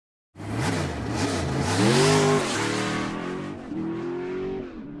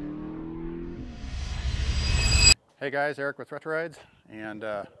Hey guys, Eric with HotRod, and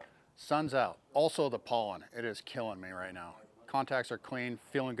sun's out. Also the pollen, it is killing me right now. Contacts are clean,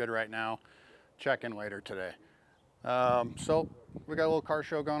 feeling good right now. Check in later today. So we got a little car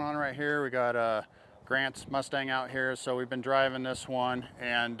show going on right here. We got Grant's Mustang out here, so we've been driving this one,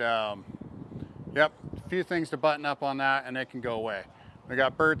 and yep, a few things to button up on that and it can go away. We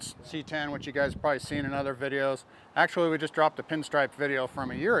got Bert's C10, which you guys have probably seen in other videos. Actually, we just dropped a pinstripe video from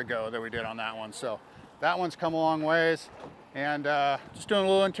a year ago that we did on that one, so that one's come a long ways, and just doing a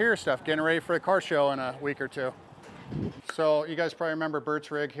little interior stuff, getting ready for the car show in a week or two. So you guys probably remember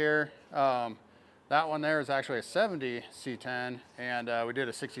Bert's rig here. That one there is actually a 70 C10, and we did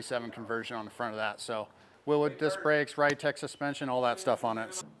a 67 conversion on the front of that. So Willwood disc brakes, Ridetech suspension, all that stuff on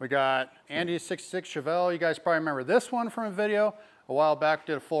it. We got Andy's 66 Chevelle. You guys probably remember this one from a video. A while back,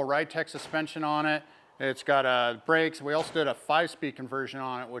 did a full Ridetech suspension on it. It's got brakes. We also did a 5-speed conversion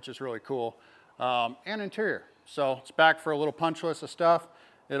on it, which is really cool. And interior. So it's back for a little punch list of stuff.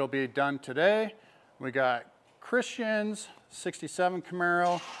 It'll be done today. We got Christian's 67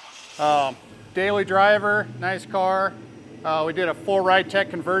 Camaro. Daily driver, nice car. We did a full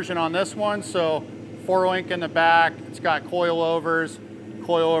Ridetech conversion on this one. So 4-link in the back. It's got coilovers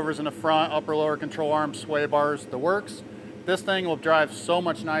in the front, upper lower control arms, sway bars, the works. This thing will drive so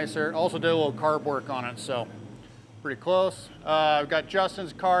much nicer. Also did a little carb work on it, so pretty close. We've got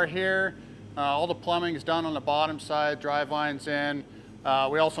Justin's car here. All the plumbing is done on the bottom side, drive lines in.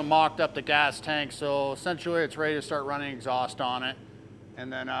 We also mocked up the gas tank, so essentially it's ready to start running exhaust on it.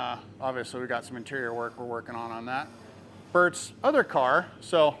 And then obviously we got some interior work we're working on that. Bert's other car,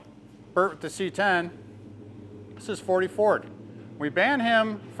 so Bert with the C10, this is 40 Ford. We banned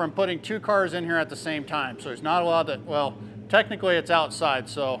him from putting 2 cars in here at the same time, so he's not allowed to, well, technically it's outside,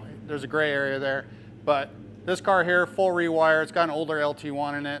 so there's a gray area there. But this car here, full rewire, it's got an older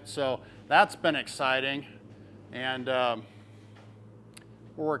LT1 in it, so that's been exciting, and we're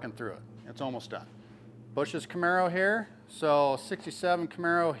working through it. It's almost done. Bush's Camaro here, so 67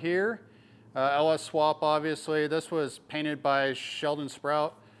 Camaro here. LS swap, obviously. This was painted by Sheldon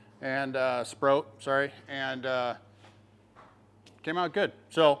Sprout, and came out good.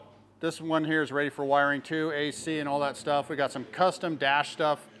 So this one here is ready for wiring too, AC and all that stuff. We got some custom dash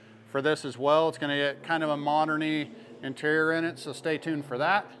stuff for this as well. It's gonna get kind of a modern-y interior in it, so stay tuned for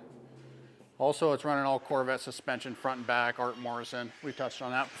that. Also, it's running all Corvette suspension, front and back, Art Morrison. We touched on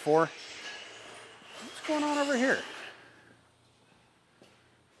that before. What's going on over here?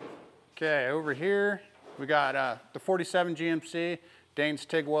 Okay, over here, we got the 47 GMC, Dane's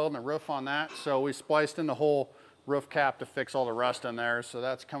TIG welding the roof on that. So we spliced in the whole roof cap to fix all the rust in there. So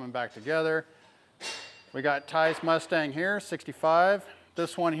that's coming back together. We got Ty's Mustang here, 65.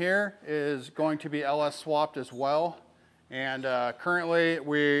 This one here is going to be LS swapped as well. And currently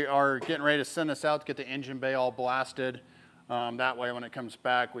we are getting ready to send this out to get the engine bay all blasted. That way when it comes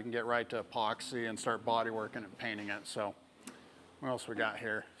back, we can get right to epoxy and start body working and painting it. So what else we got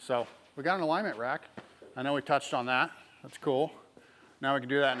here? So we got an alignment rack. I know we touched on that. That's cool. Now we can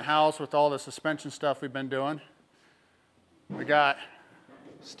do that in-house with all the suspension stuff we've been doing. We got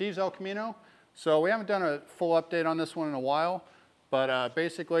Steve's El Camino. So we haven't done a full update on this one in a while, but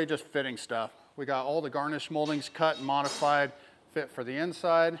basically just fitting stuff. We got all the garnish moldings cut and modified, fit for the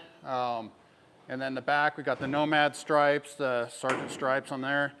inside. And then the back, we got the Nomad stripes, the Sergeant stripes on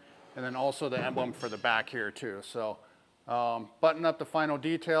there, and then also the emblem for the back here too. So button up the final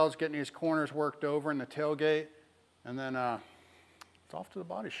details, getting these corners worked over in the tailgate, and then it's off to the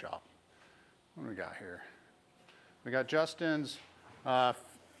body shop. What do we got here? We got Jason's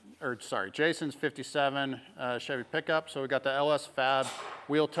 57 Chevy pickup. So we got the LS Fab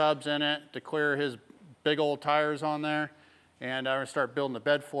wheel tubs in it to clear his big old tires on there. And I'm gonna start building the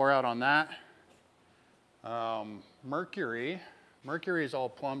bed floor out on that. Mercury is all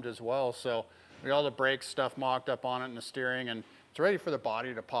plumbed as well. So we got all the brake stuff mocked up on it and the steering, and it's ready for the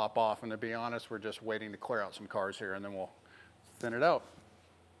body to pop off. And to be honest, we're just waiting to clear out some cars here and then we'll thin it out.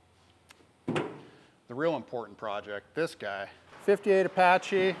 The real important project, this guy. 58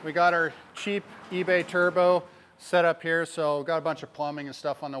 Apache, we got our cheap eBay turbo set up here, so we've got a bunch of plumbing and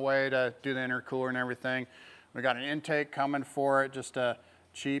stuff on the way to do the intercooler and everything. We got an intake coming for it, just a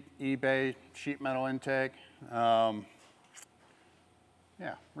cheap eBay sheet metal intake. Yeah,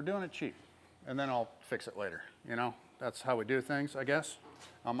 we're doing it cheap, and then I'll fix it later. You know, that's how we do things, I guess,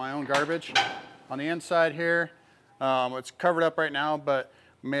 on my own garbage. On the inside here, it's covered up right now, but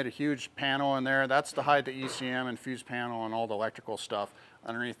we made a huge panel in there. That's to hide the ECM and fuse panel and all the electrical stuff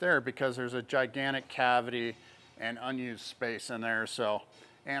underneath there, because there's a gigantic cavity and unused space in there. So,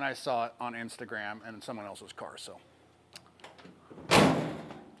 and I saw it on Instagram and in someone else's car. So,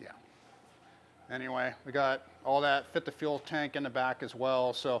 yeah. Anyway, we got all that, fit the fuel tank in the back as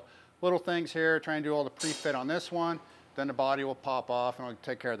well. So little things here, trying to do all the pre-fit on this one. Then the body will pop off and we'll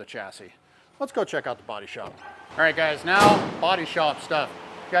take care of the chassis. Let's go check out the body shop. All right guys, now body shop stuff.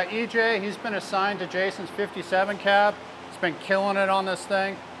 Got EJ, he's been assigned to Jason's 57 cab. He's been killing it on this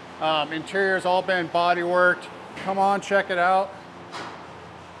thing. Interior's all been body worked. Come on, check it out.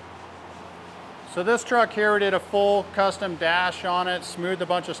 So this truck here, we did a full custom dash on it, smoothed a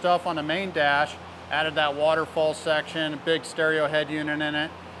bunch of stuff on the main dash, added that waterfall section, a big stereo head unit in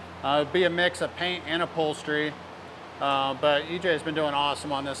it. It'd be a mix of paint and upholstery, but EJ's been doing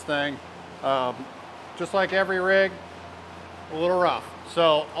awesome on this thing. Just like every rig, a little rough.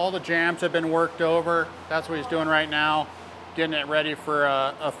 So all the jams have been worked over. That's what he's doing right now, getting it ready for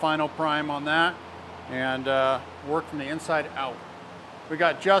a final prime on that, and work from the inside out. We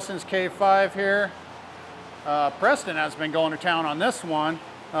got Justin's K5 here. Preston has been going to town on this one.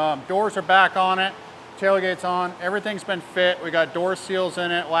 Doors are back on it, tailgate's on, everything's been fit. We got door seals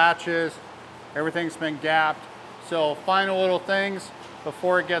in it, latches, everything's been gapped. So final little things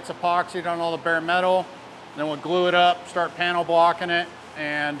before it gets epoxied on all the bare metal. Then we'll glue it up, start panel blocking it,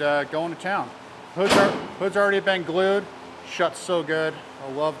 and going to town. Hood's already been glued, shuts so good.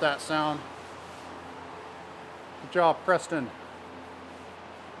 I love that sound. Good job, Preston.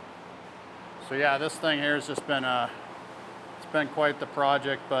 So yeah, this thing here has just been it's been quite the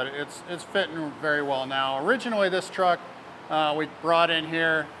project, but it's fitting very well now. Originally this truck we brought in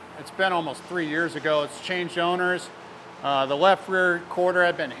here, it's been almost 3 years ago. It's changed owners. The left rear quarter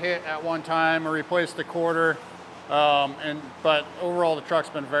had been hit at one time. I replaced the quarter, but overall the truck's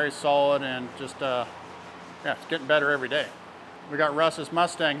been very solid and just yeah, it's getting better every day. We got Russ's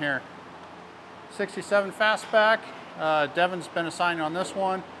Mustang here, 67 fastback. Devin's been assigned on this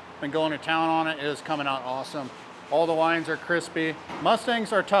one. Been going to town on it. It is coming out awesome. All the lines are crispy.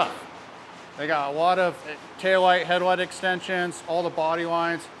 Mustangs are tough. They got a lot of taillight, headlight extensions, all the body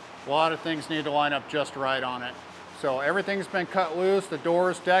lines. A lot of things need to line up just right on it. So everything's been cut loose. The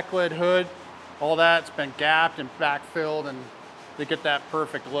doors, deck lid, hood, all that's been gapped and backfilled, and to get that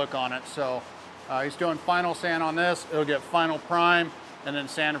perfect look on it. So he's doing final sand on this. It'll get final prime and then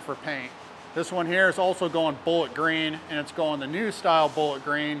sanded for paint. This one here is also going bullet green, and it's going the new style bullet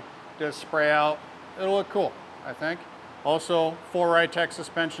green. Just spray out. It'll look cool, I think. Also, full Ridetech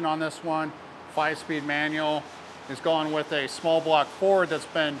suspension on this one. 5-speed manual. It's going with a small block Ford that's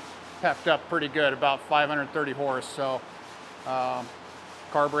been pepped up pretty good, about 530 horse. So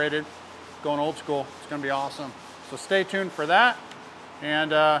carbureted, going old school. It's gonna be awesome. So stay tuned for that.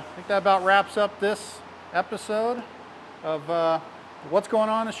 And I think that about wraps up this episode of what's going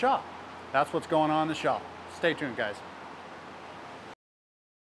on in the shop. That's what's going on in the shop. Stay tuned, guys.